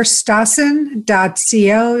 or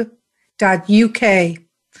stassin.co.uk.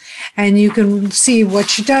 And you can see what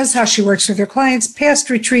she does, how she works with her clients,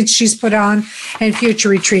 past retreats she's put on, and future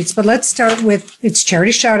retreats. But let's start with, it's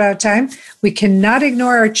charity shout out time. We cannot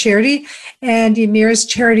ignore our charity. And Eimear's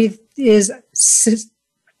charity is,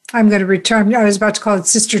 I'm going to return, I was about to call it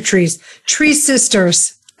Sister Trees, Tree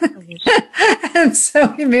Sisters. And so,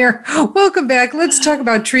 Eimear, welcome back. Let's talk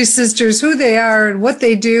about Tree Sisters, who they are and what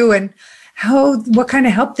they do and what kind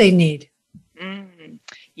of help they need.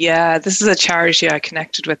 Yeah, this is a charity I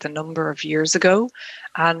connected with a number of years ago,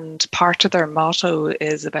 and part of their motto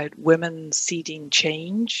is about women seeding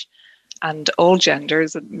change, and all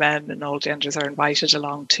genders, men and all genders are invited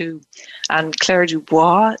along too. And Claire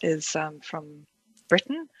Dubois is from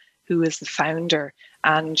Britain, who is the founder,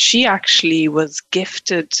 and she actually was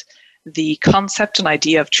gifted the concept and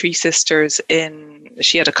idea of Tree Sisters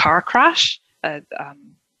she had a car crash.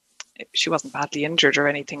 She wasn't badly injured or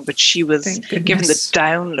anything, but she was given the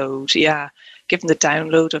download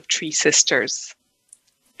of Tree Sisters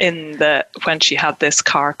when she had this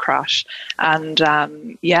car crash, and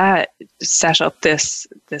set up this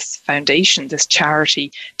foundation, this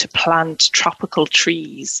charity to plant tropical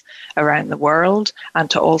trees around the world, and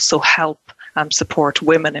to also help support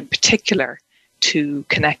women in particular to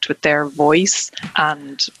connect with their voice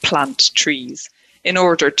and plant trees. In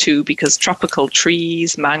order to, because tropical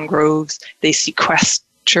trees, mangroves, they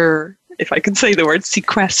sequester, if I can say the word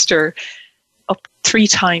sequester, up 3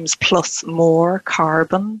 times plus more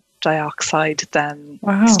carbon dioxide than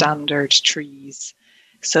standard trees.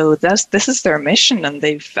 So this is their mission, and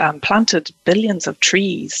they've planted billions of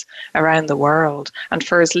trees around the world. And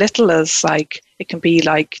for as little as it can be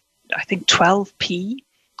I think 12p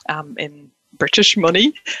in British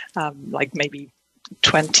money, maybe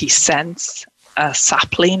 20 cents a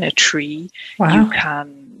sapling, a tree, you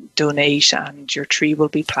can donate and your tree will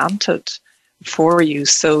be planted for you.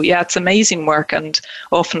 So yeah, it's amazing work, and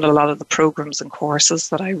often a lot of the programs and courses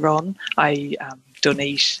that I run, I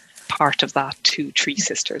donate part of that to Tree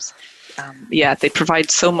Sisters. They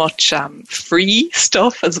provide so much free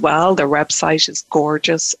stuff as well. Their website is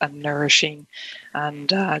gorgeous and nourishing, and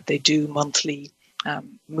they do monthly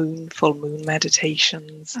full moon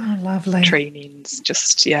meditations, lovely trainings.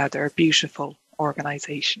 They're a beautiful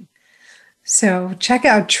organization. So check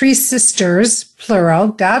out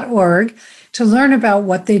treesisters.org to learn about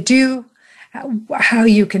what they do, how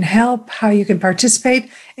you can help, how you can participate,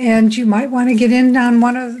 and you might want to get in on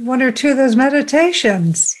one or two of those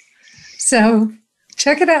meditations. So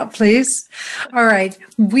check it out, please. All right.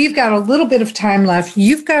 We've got a little bit of time left.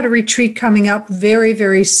 You've got a retreat coming up very,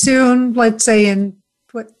 very soon. Let's say in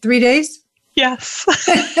 3 days? Yes.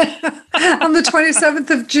 On the 27th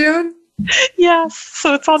of June? Yes.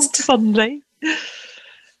 So it's on Sunday.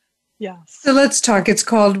 Yes. So let's talk. It's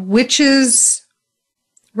called Witches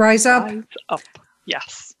Rise Up. Rise Up.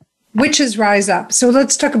 Yes. Witches Rise Up. So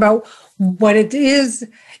let's talk about what it is.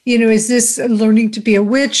 Is this learning to be a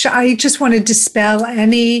witch? I just want to dispel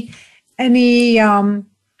any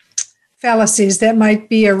fallacies that might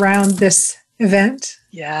be around this event.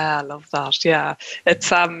 Yeah, I love that. Yeah. It's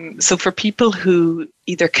so for people who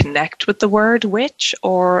either connect with the word witch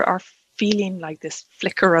or are feeling like this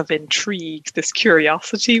flicker of intrigue, this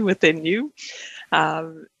curiosity within you,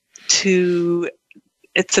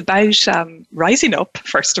 it's about rising up,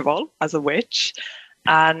 first of all, as a witch,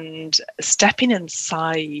 and stepping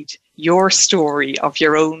inside your story of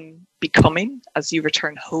your own becoming as you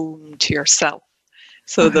return home to yourself.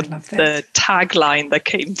 So the tagline that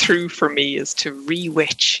came through for me is to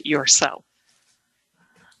re-witch yourself.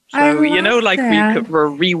 So, like we're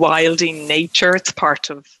rewilding nature. It's part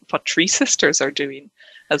of what Tree Sisters are doing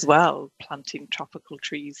as well, planting tropical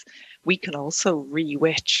trees. We can also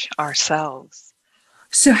re-witch ourselves.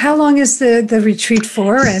 So how long is the retreat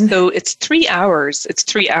for? So it's 3 hours. It's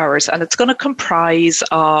 3 hours, and it's going to comprise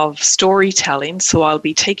of storytelling. So I'll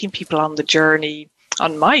be taking people on the journey,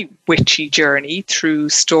 on my witchy journey, through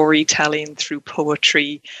storytelling, through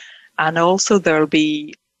poetry, and also there'll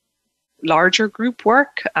be larger group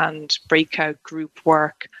work and breakout group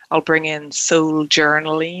work. I'll bring in soul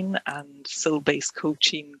journaling and soul-based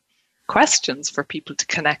coaching questions for people to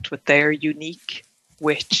connect with their unique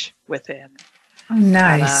witch within. Oh,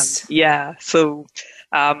 nice. We'll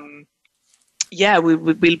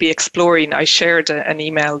be exploring. I shared an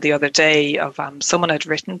email the other day of someone had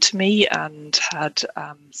written to me and had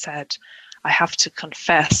said, I have to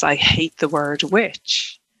confess, I hate the word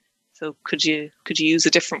witch. So could you use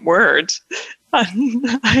a different word?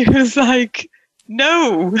 And I was like,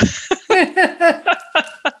 no.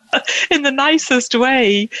 In the nicest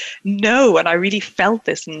way, no. And I really felt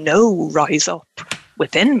this no rise up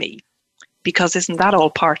within me, because isn't that all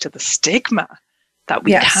part of the stigma that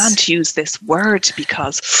we can't use this word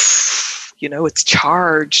because, it's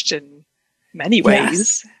charged in many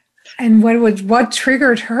ways. Yes. And what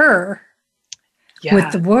triggered her?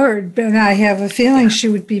 With the word, and I have a feeling she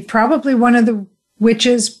would be probably one of the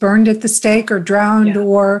witches burned at the stake or drowned,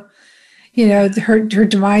 or, her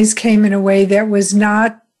demise came in a way that was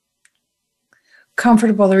not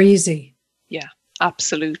comfortable or easy. Yeah,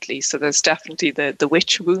 absolutely. So there's definitely the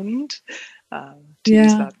witch wound, to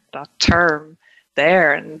use that term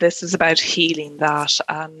there. And this is about healing that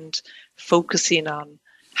and focusing on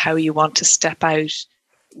how you want to step out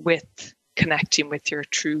with connecting with your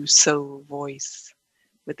true soul voice.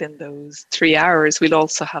 Within those 3 hours, we'll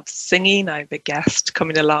also have singing. I have a guest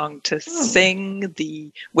coming along to sing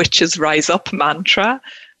the Witches Rise Up mantra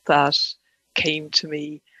that came to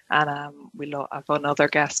me. And we'll have another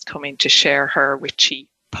guest coming to share her witchy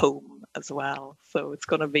poem as well. So it's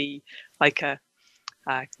going to be like a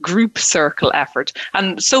group circle effort.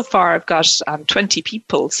 And so far, I've got 20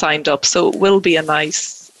 people signed up. So it will be a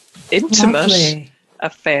nice, intimate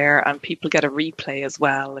affair. And people get a replay as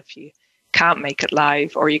well if you can't make it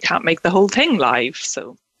live or you can't make the whole thing live.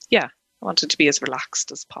 So I want it to be as relaxed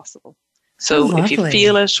as possible. So if you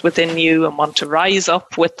feel it within you and want to rise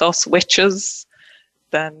up with us witches,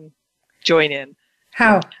 then join in.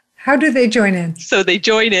 How do they join in? So they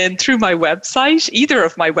join in through my website, either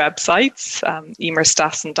of my websites,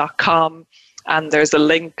 eimearstassin.com, and there's a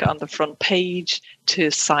link on the front page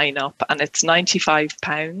to sign up, and it's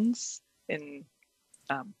 £95 in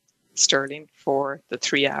sterling for the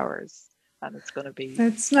 3 hours. And it's going to be...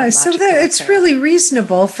 That's nice. So it's really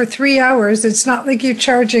reasonable for 3 hours. It's not like you're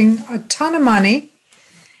charging a ton of money.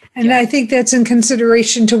 And I think that's in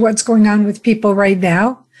consideration to what's going on with people right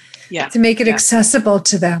now. Yeah. To make it accessible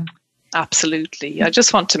to them. Absolutely. I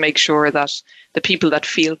just want to make sure that the people that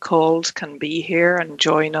feel called can be here and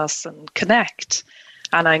join us and connect.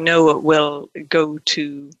 And I know it will go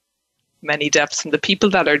to many depths, and the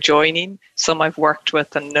people that are joining, some I've worked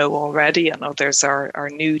with and know already, and others are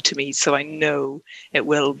new to me, so I know it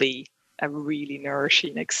will be a really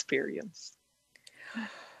nourishing experience.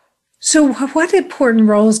 So what important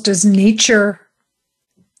roles does nature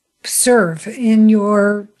serve in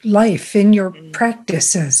your life, in your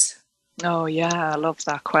practices? Oh yeah, I love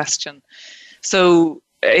that question. So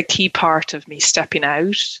a key part of me stepping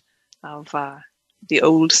out of the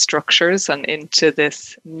old structures and into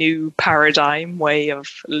this new paradigm way of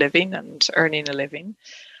living and earning a living,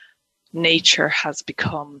 nature has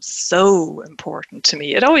become so important to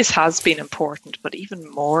me. It always has been important, but even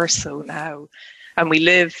more so now. And we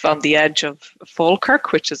live on the edge of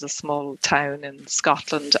Falkirk, which is a small town in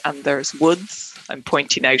Scotland, and there's woods. I'm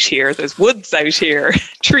pointing out here, there's woods out here,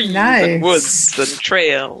 trees and woods and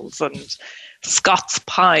trails and Scots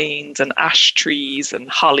pines and ash trees and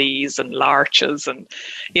hollies and larches and,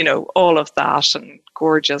 all of that, and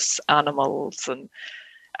gorgeous animals. And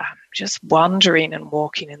just wandering and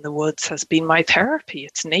walking in the woods has been my therapy.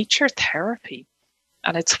 It's nature therapy.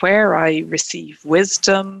 And it's where I receive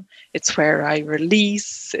wisdom. It's where I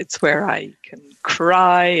release. It's where I can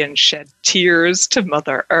cry and shed tears to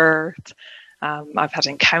Mother Earth. I've had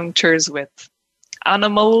encounters with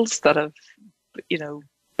animals that have,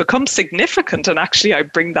 become significant, and actually I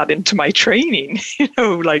bring that into my training,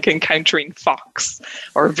 like encountering fox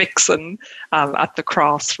or vixen at the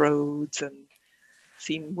crossroads, and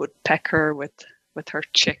seeing woodpecker with her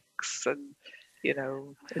chicks, and You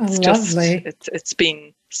know, Lovely. It's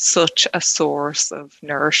been such a source of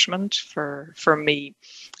nourishment for me.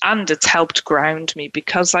 And it's helped ground me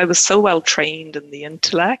because I was so well trained in the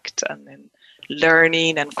intellect and in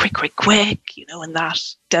learning and quick, you know, in that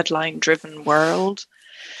deadline-driven world.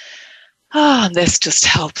 And this just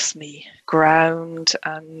helps me ground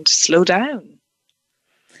and slow down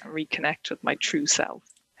and reconnect with my true self.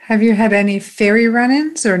 Have you had any fairy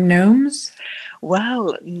run-ins or gnomes?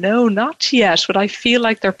 Well, no, not yet, but I feel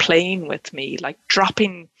like they're playing with me, like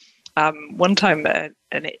dropping one time a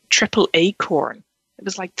triple acorn. It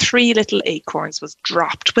was like 3 little acorns was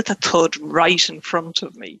dropped with a thud right in front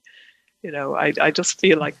of me. You know, I just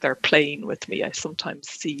feel like they're playing with me. I sometimes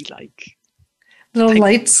see like little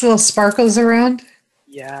lights, little sparkles around.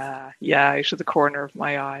 Yeah, out of the corner of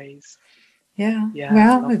my eyes. Yeah.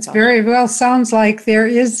 Well, it's that. Very well sounds like there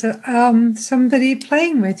is somebody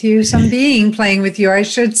playing with you, some being playing with you, I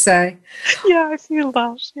should say. Yeah, I feel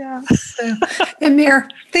that. Yeah. So, Eimear,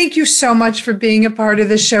 thank you so much for being a part of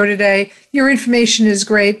the show today. Your information is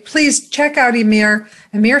great. Please check out Eimear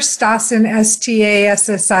Stassin,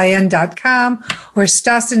 STASSIN.com or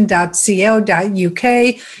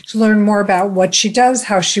stassin.co.uk to learn more about what she does,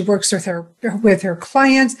 how she works with her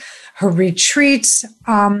clients, her retreats.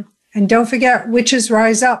 And don't forget, Witches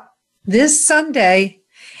Rise Up this Sunday.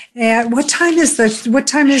 At what time is the?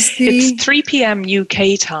 It's 3 p.m.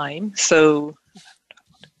 UK time. So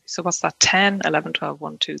what's that? 10, 11, 12,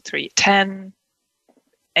 1, 2, 3, 10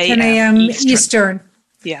 a.m. Eastern.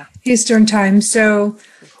 Yeah. Eastern time. So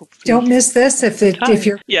don't miss this if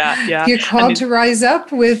you're you're called to rise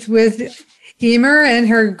up with Eimear and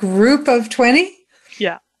her group of 20.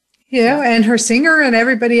 Yeah. And her singer and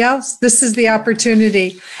everybody else. This is the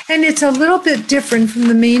opportunity. And it's a little bit different from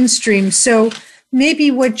the mainstream. So maybe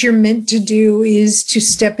what you're meant to do is to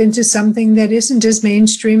step into something that isn't as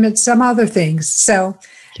mainstream as some other things. So,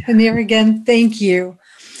 Eimear, again, thank you.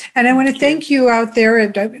 And I want to thank you out there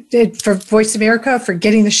for Voice America for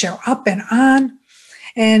getting the show up and on.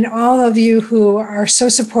 And all of you who are so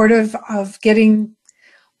supportive of getting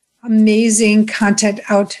amazing content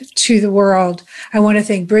out to the world. I want to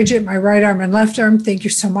thank Bridget, my right arm and left arm. Thank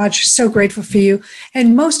you so much. So grateful for you.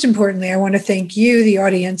 And most importantly, I want to thank you, the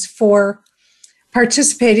audience, for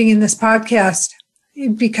participating in this podcast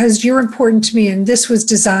because you're important to me and this was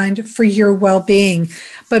designed for your well-being.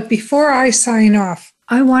 But before I sign off,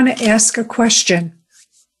 I want to ask a question.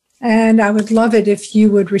 And I would love it if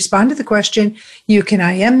you would respond to the question. You can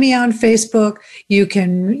IM me on Facebook. You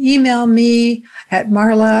can email me at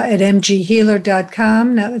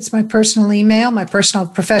marla@mghealer.com. Now, that's my personal email, my personal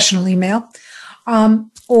professional email.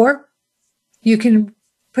 Or you can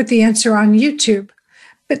put the answer on YouTube.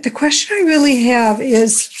 But the question I really have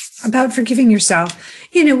is about forgiving yourself.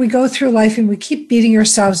 You know, we go through life and we keep beating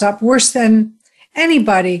ourselves up worse than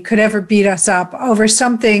anybody could ever beat us up over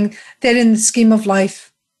something that in the scheme of life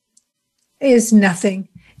is nothing.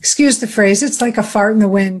 Excuse the phrase. It's like a fart in the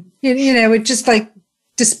wind. You know, it just like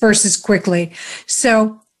disperses quickly.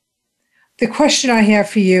 So the question I have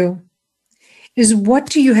for you is, what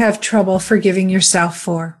do you have trouble forgiving yourself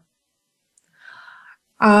for?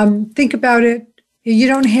 Think about it. You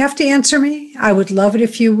don't have to answer me. I would love it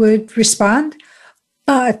if you would respond,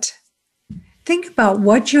 but think about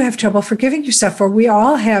what you have trouble forgiving yourself for. We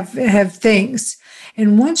all have things.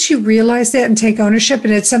 And once you realize that and take ownership,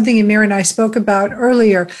 and it's something Eimear and I spoke about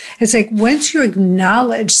earlier, it's like once you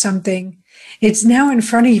acknowledge something, it's now in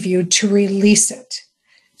front of you to release it.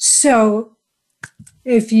 So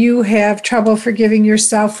if you have trouble forgiving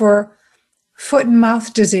yourself for foot and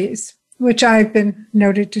mouth disease, which I've been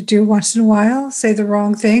noted to do once in a while, say the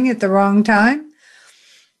wrong thing at the wrong time,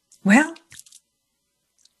 well,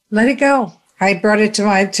 let it go. I brought it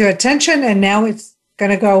to attention, and now it's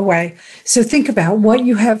going to go away. So think about what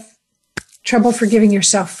you have trouble forgiving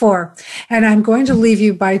yourself for. And I'm going to leave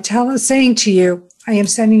you by saying to you, I am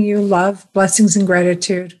sending you love, blessings, and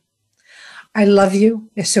gratitude. I love you.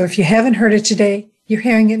 So if you haven't heard it today, you're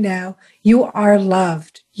hearing it now. You are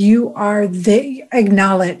loved. You are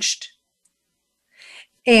acknowledged.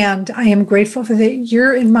 And I am grateful for that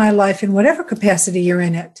you're in my life in whatever capacity you're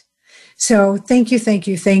in it. So thank you, thank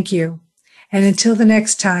you, thank you. And until the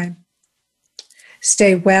next time,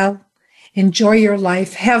 stay well, enjoy your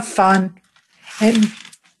life, have fun, and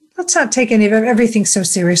let's not take everything so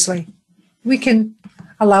seriously. We can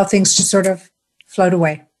allow things to sort of float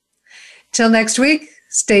away. Till next week,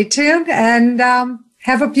 stay tuned and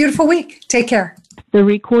have a beautiful week. Take care. The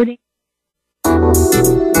recording.